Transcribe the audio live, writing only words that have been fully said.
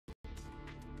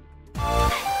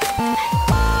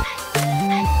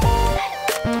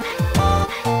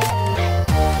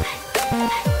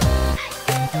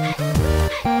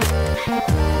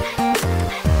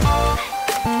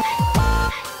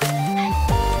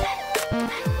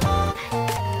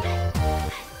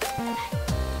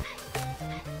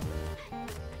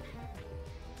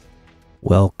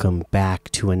Welcome back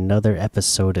to another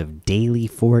episode of Daily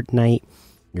Fortnite,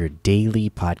 your daily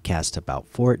podcast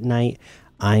about Fortnite.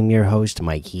 I'm your host,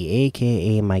 Mikey,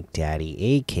 aka Mike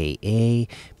Daddy, aka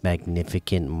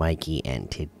Magnificent Mikey, and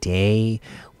today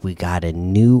we got a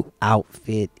new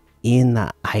outfit in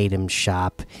the item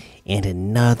shop and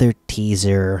another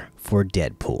teaser for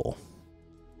Deadpool.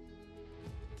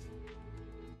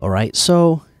 Alright,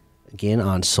 so again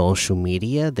on social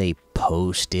media, they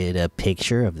posted a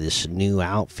picture of this new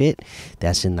outfit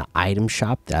that's in the item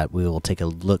shop that we will take a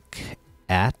look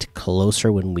at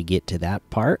closer when we get to that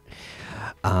part.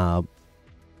 But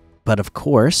of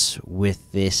course,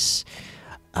 with this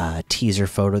teaser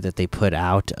photo that they put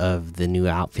out of the new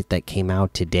outfit that came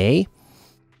out today,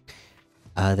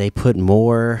 they put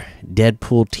more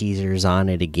Deadpool teasers on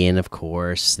it again. Of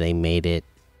course, they made it,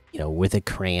 with a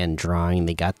crayon drawing.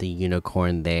 They got the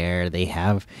unicorn there. They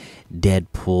have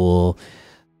Deadpool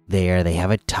there. They have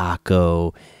a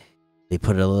taco. They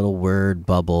put a little word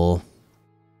bubble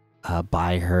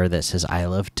by her that says "I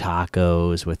love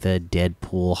tacos" with a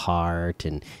Deadpool heart,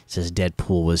 and it says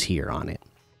Deadpool was here on it.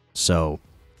 So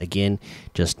again,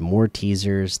 just more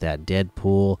teasers that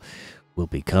Deadpool will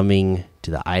be coming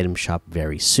to the item shop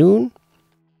very soon.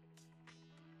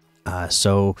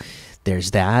 So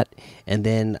there's that. And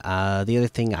then the other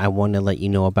thing I want to let you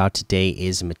know about today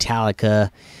is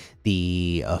Metallica,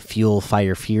 the Fuel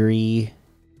Fire Fury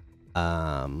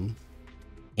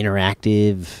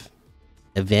interactive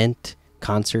event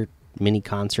mini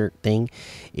concert thing.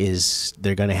 Is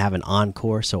they're going to have an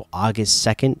encore, so August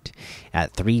 2nd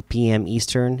at 3 p.m.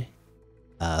 Eastern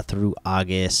through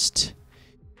August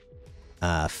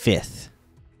 5th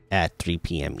at 3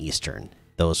 p.m. Eastern.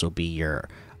 Those will be your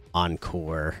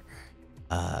encore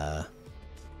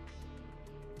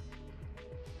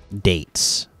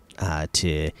dates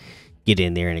to get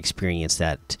in there and experience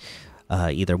that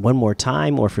either one more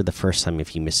time or for the first time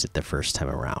if you missed it the first time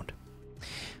around.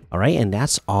 All right, and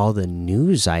that's all the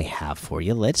news I have for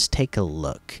you. Let's take a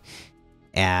look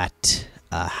at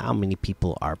how many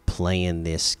people are playing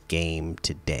this game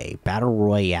today. Battle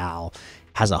Royale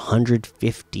has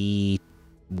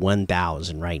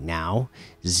 151,000 right now.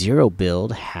 Zero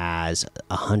Build has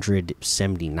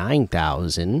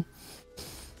 179,000.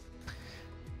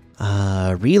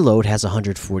 Reload has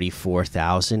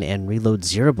 144,000, and Reload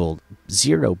Zero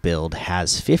Build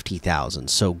has 50,000.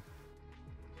 So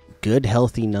good,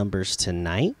 healthy numbers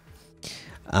tonight.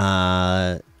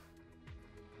 Other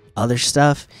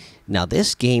stuff. Now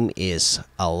this game is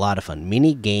a lot of fun.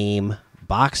 Mini game,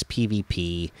 box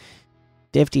PvP,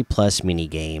 50+ mini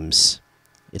games.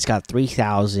 It's got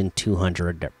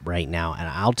 3,200 right now, and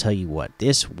I'll tell you what,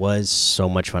 this was so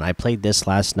much fun. I played this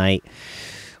last night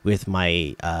with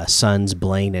my sons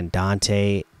Blaine and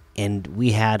Dante, and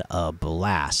we had a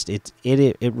blast. It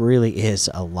really is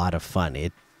a lot of fun.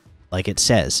 Like it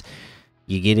says,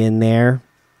 you get in there.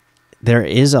 There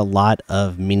is a lot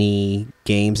of mini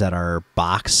games that are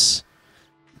box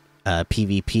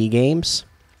PvP games,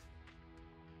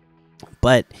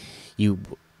 but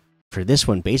for this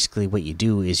one, basically what you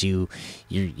do is you're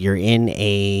in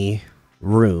a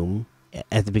room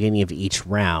at the beginning of each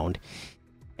round,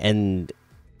 and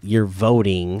you're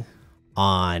voting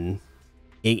on.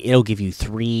 It'll give you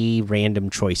 3 random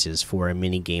choices for a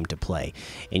mini game to play,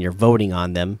 and you're voting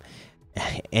on them.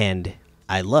 And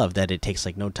I love that it takes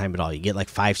like no time at all. You get like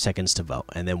 5 seconds to vote,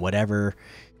 and then whatever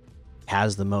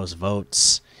has the most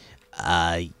votes,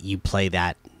 you play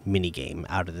that mini game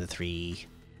out of the 3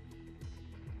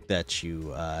 that you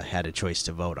had a choice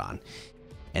to vote on.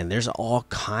 And there's all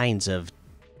kinds of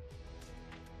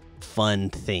fun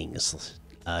things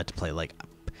to play. Like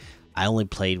I only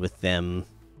played with them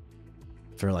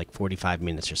for like 45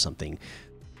 minutes or something,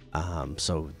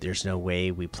 so there's no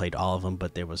way we played all of them,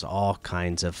 but there was all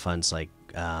kinds of fun, like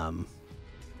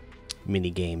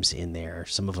mini games in there.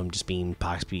 Some of them just being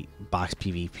box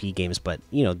PvP games, but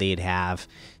they'd have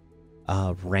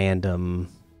random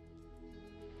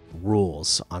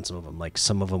rules on some of them. Like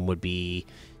some of them would be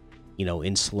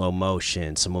in slow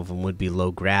motion, some of them would be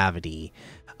low gravity,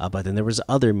 but then there was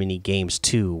other mini games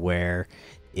too where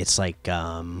it's like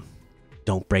don't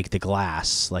break the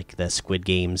glass, like the Squid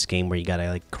Games game where you gotta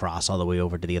like cross all the way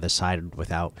over to the other side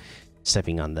without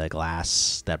stepping on the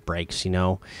glass that breaks.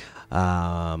 There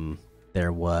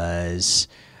was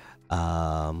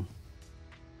I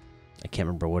can't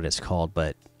remember what it's called,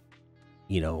 but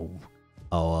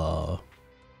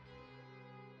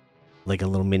like a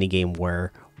little mini game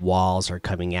where walls are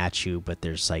coming at you, but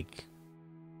there's like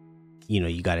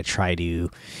you got to try to.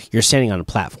 You're standing on a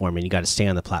platform and you got to stay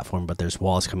on the platform, but there's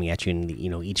walls coming at you, and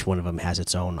each one of them has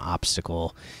its own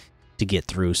obstacle to get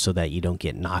through so that you don't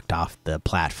get knocked off the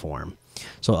platform.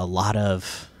 So a lot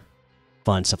of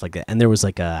fun stuff like that. And there was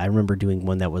like I remember doing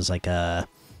one that was like a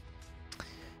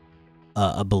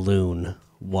balloon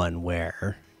one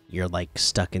where you're like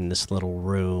stuck in this little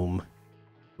room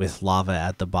with lava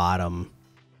at the bottom,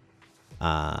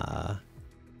 and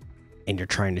you're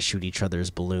trying to shoot each other's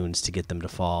balloons to get them to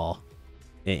fall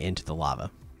into the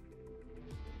lava.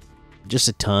 Just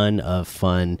a ton of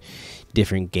fun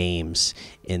different games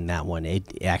in that one.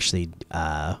 It actually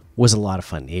was a lot of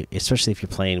fun, especially if you're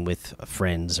playing with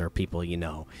friends or people you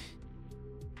know.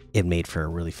 It made for a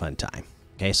really fun time.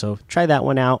 Okay, so try that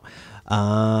one out.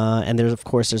 And there's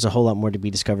a whole lot more to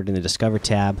be discovered in the Discover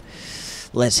tab.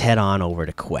 Let's head on over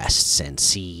to quests and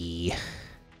see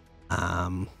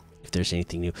if there's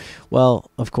anything new.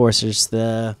 Well, of course, there's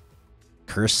the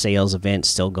Curse Sales event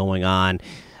still going on.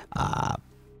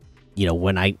 You know,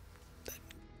 when I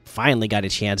finally got a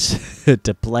chance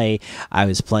to play, I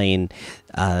was playing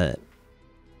the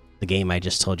game I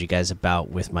just told you guys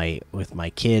about with my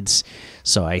kids.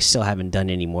 So I still haven't done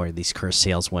any more of these Curse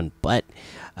Sales one, but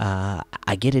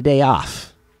I get a day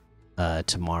off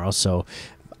tomorrow, so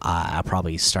I'll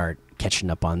probably start catching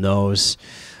up on those.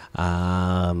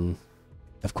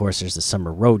 Of course, there's the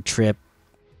summer road trip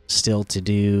still to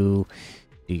do.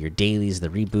 Do your dailies, the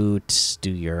reboots,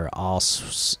 do your all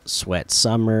sweat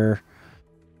summer,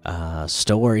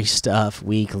 story stuff,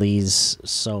 weeklies,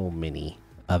 so many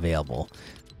available.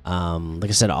 Like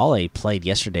I said, all I played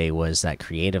yesterday was that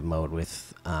creative mode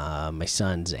with my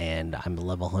sons, and I'm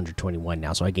level 121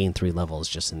 now, so I gained 3 levels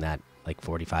just in that like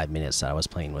 45 minutes that I was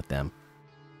playing with them.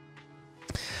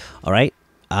 All right,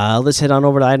 let's head on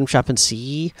over to the item shop and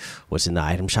see what's in the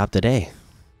item shop today.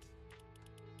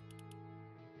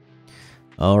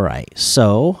 All right,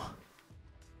 so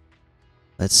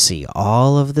let's see.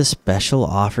 All of the special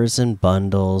offers and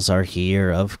bundles are here,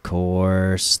 of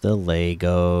course. The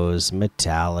Legos,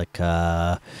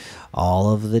 Metallica,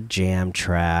 all of the jam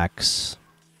tracks,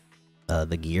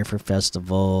 the gear for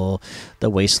festival, the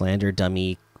Wastelander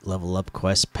dummy level up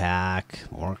quest pack,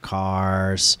 more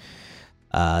cars,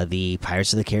 the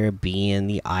Pirates of the Caribbean,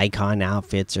 the Icon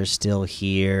outfits are still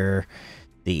here,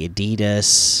 the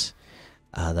Adidas,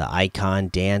 the Icon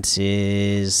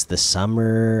dances, the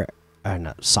summer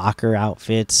soccer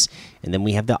outfits, and then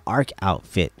we have the Arc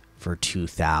outfit for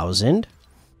 2,000,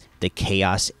 the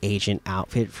Chaos Agent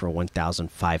outfit for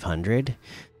 1,500,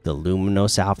 the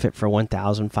Luminos outfit for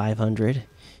 1,500,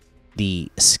 the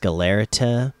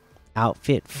Scalarita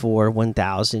outfit for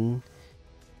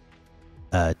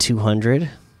 1,200,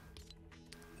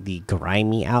 the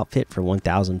Grimy outfit for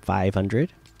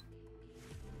 1,500,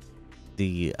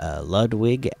 the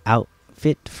Ludwig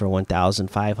outfit for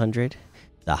 1,500,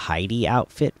 the Heidi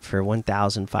outfit for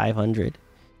 1,500,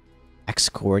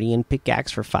 Accordion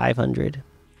pickaxe for 500,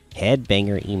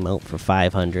 Headbanger emote for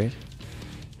 500,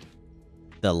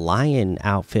 the Lion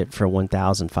outfit for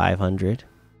 1,500,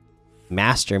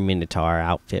 Master Minotaur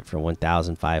outfit for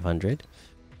 1,500,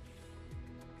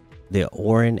 the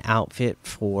Orin outfit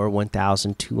for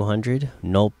 1,200,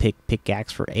 Null Pick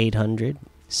pickaxe for 800,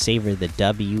 Savor the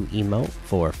W emote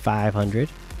for 500,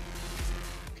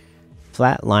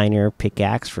 Flatliner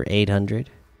pickaxe for 800,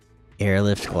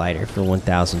 Airlift glider for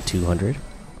 1,200,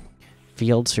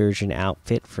 Field Surgeon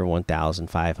outfit for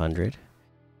 1,500,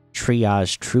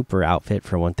 Triage Trooper outfit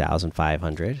for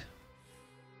 1,500,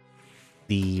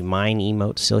 the Mine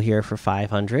emote still here for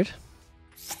 500,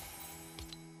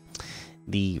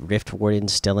 the Rift Warden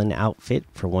Stellan outfit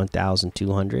for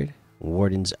 1,200,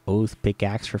 Warden's Oath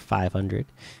pickaxe for 500,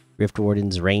 Rift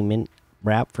Warden's Raiment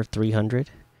wrap for 300,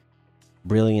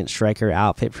 Brilliant Striker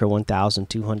outfit for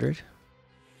 1,200,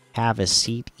 Have a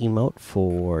Seat emote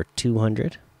for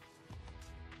 200,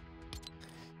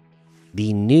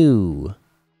 the new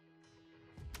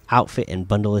outfit and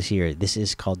bundle is here. This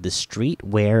is called the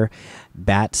Streetwear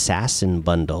Batsassin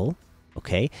bundle.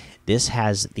 Okay, this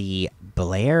has the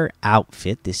Blair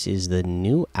outfit. This is the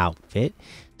new outfit,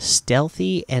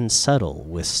 stealthy and subtle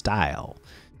with style.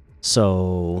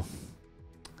 So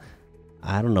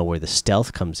I don't know where the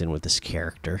stealth comes in with this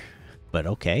character, but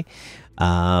okay.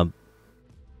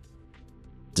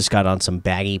 Just got on some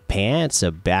baggy pants,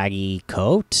 a baggy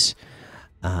coat,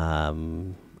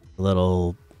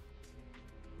 little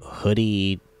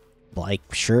hoodie like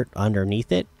shirt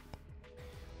underneath it,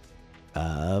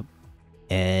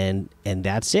 and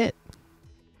that's it.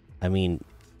 I mean,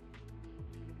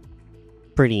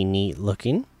 pretty neat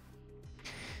looking.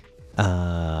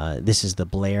 This is the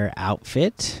Blair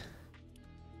outfit.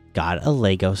 Got a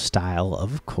Lego style,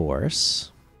 of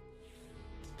course.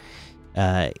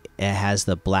 It has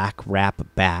the black wrap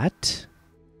bat.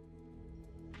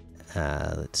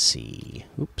 Let's see.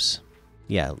 Oops.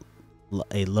 Yeah,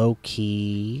 a low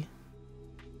key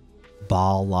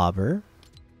ball lobber.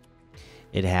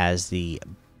 It has the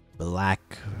black.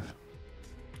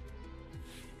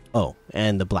 Oh,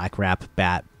 and the black wrap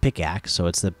bat pickaxe. So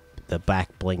it's the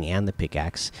black bling and the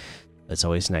pickaxe. It's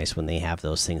always nice when they have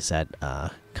those things that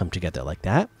come together like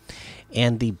that.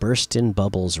 And the burst-in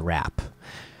bubbles wrap.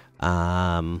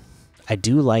 I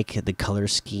do like the color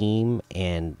scheme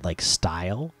and like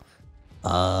style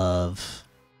of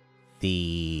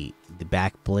the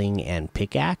back bling and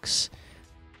pickaxe.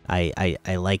 I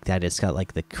like that it's got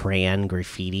like the crayon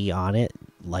graffiti on it,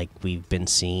 like we've been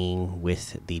seeing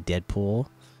with the Deadpool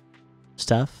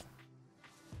stuff.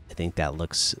 I think that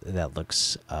looks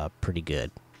pretty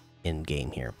good in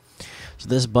game here. So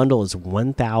this bundle is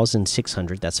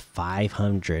 1,600. That's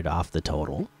 500 off the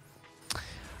total.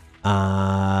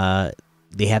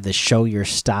 They have the show your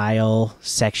style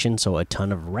section, so a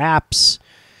ton of wraps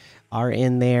are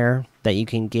in there that you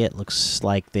can get. Looks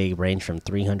like they range from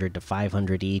 300 to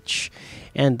 500 each.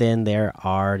 And then there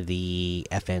are the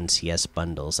FNCS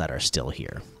bundles that are still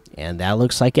here. And that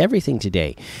looks like everything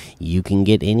today. You can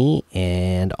get any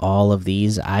and all of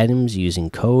these items using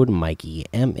code Mikey,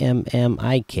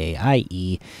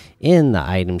 MMMIKIE, in the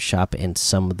item shop, and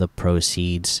some of the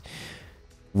proceeds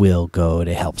will go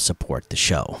to help support the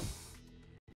show.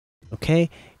 Okay,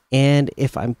 and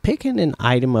if I'm picking an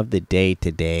item of the day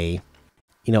today,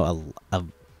 you know,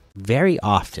 very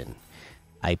often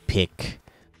I pick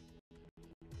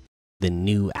the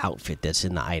new outfit that's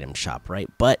in the item shop, right?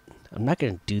 But I'm not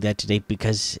going to do that today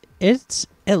because it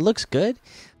looks good,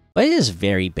 but it is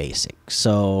very basic.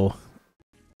 So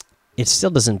it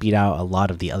still doesn't beat out a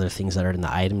lot of the other things that are in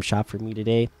the item shop for me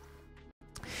today.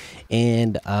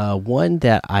 And one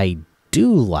that I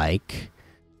do like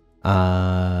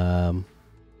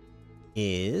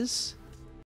is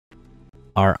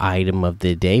our item of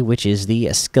the day, which is the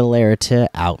Skelerta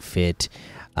outfit.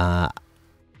 I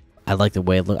like the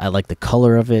way it looks. I like the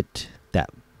color of it, that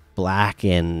black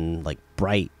and like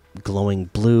bright glowing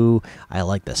blue. I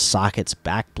like the sockets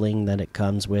back bling that it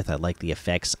comes with. I like the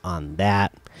effects on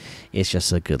that. It's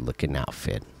just a good looking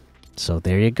outfit. So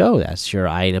there you go. That's your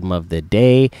item of the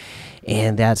day,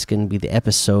 and that's going to be the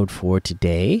episode for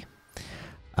today.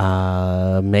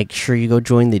 Make sure you go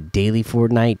join the daily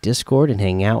Fortnite Discord and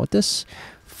hang out with us.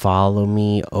 Follow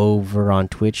me over on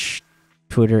Twitch,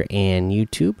 Twitter, and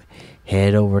YouTube.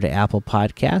 Head over to Apple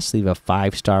Podcasts, leave a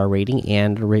 5-star rating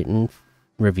and a written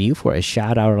review for a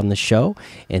shout out on the show.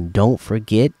 And don't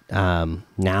forget,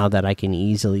 now that I can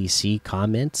easily see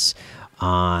comments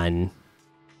on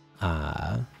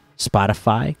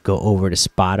Spotify, go over to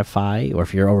Spotify, or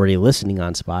if you're already listening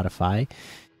on Spotify,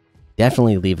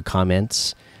 definitely leave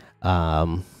comments.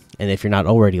 And if you're not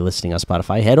already listening on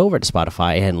Spotify, head over to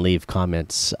Spotify and leave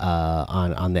comments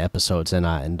on the episodes,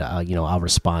 and you know, I'll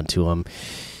respond to them.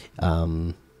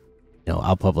 You know,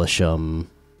 I'll publish them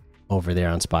over there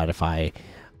on Spotify,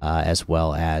 as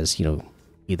well as, you know,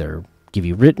 either give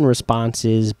you written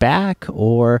responses back,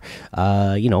 or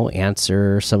you know,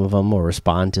 answer some of them or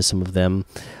respond to some of them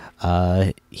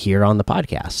here on the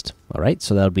podcast. All right,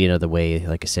 so that'll be another way,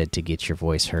 like I said, to get your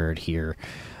voice heard here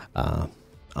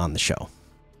on the show.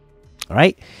 All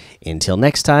right, until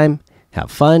next time, have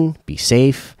fun, be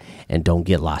safe, and don't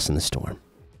get lost in the storm.